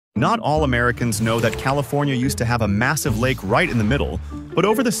Not all Americans know that California used to have a massive lake right in the middle, but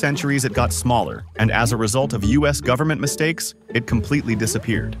over the centuries it got smaller, and as a result of US government mistakes, it completely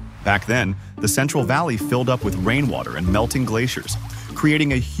disappeared. Back then, the Central Valley filled up with rainwater and melting glaciers,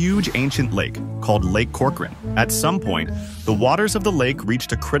 creating a huge ancient lake called Lake Corcoran. At some point, the waters of the lake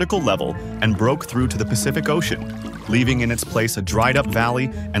reached a critical level and broke through to the Pacific Ocean, leaving in its place a dried-up valley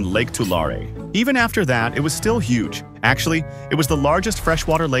and Lake Tulare. Even after that, it was still huge. Actually, it was the largest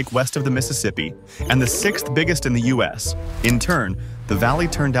freshwater lake west of the Mississippi and the sixth biggest in the US. In turn, the valley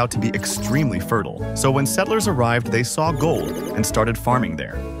turned out to be extremely fertile, so when settlers arrived, they saw gold and started farming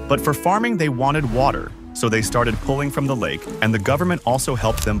there. But for farming, they wanted water, so they started pulling from the lake, and the government also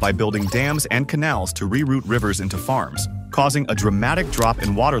helped them by building dams and canals to reroute rivers into farms, causing a dramatic drop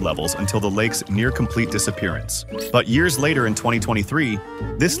in water levels until the lake's near-complete disappearance. But years later in 2023,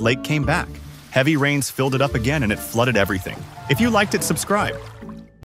 this lake came back. Heavy rains filled it up again and it flooded everything. If you liked it, subscribe.